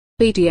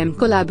Paytm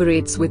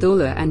collaborates with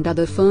Ola and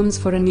other firms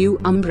for a new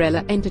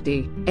umbrella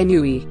entity,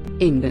 NUE,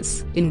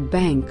 IndusInd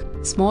Bank,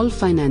 Small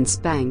Finance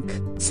Bank,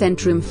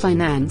 Centrum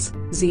Finance,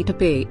 Zeta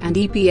Pay and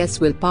EPS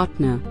will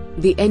partner.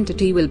 The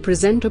entity will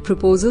present a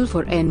proposal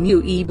for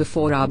NUE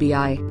before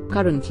RBI.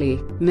 Currently,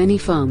 many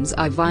firms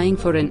are vying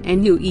for an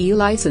NUE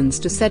license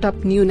to set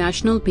up new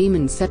national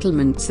payment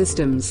settlement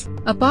systems.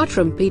 Apart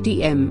from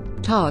Paytm,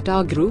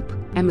 Tata Group,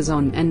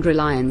 Amazon and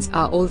Reliance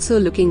are also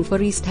looking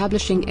for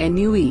establishing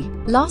NUE.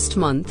 Last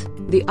month,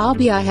 the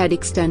RBI had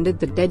extended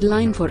the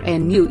deadline for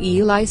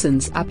NUE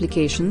license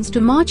applications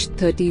to March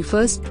 31,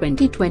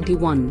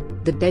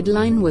 2021. The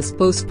deadline was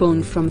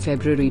postponed from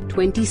February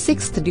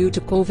 26 due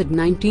to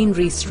COVID-19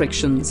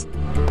 restrictions.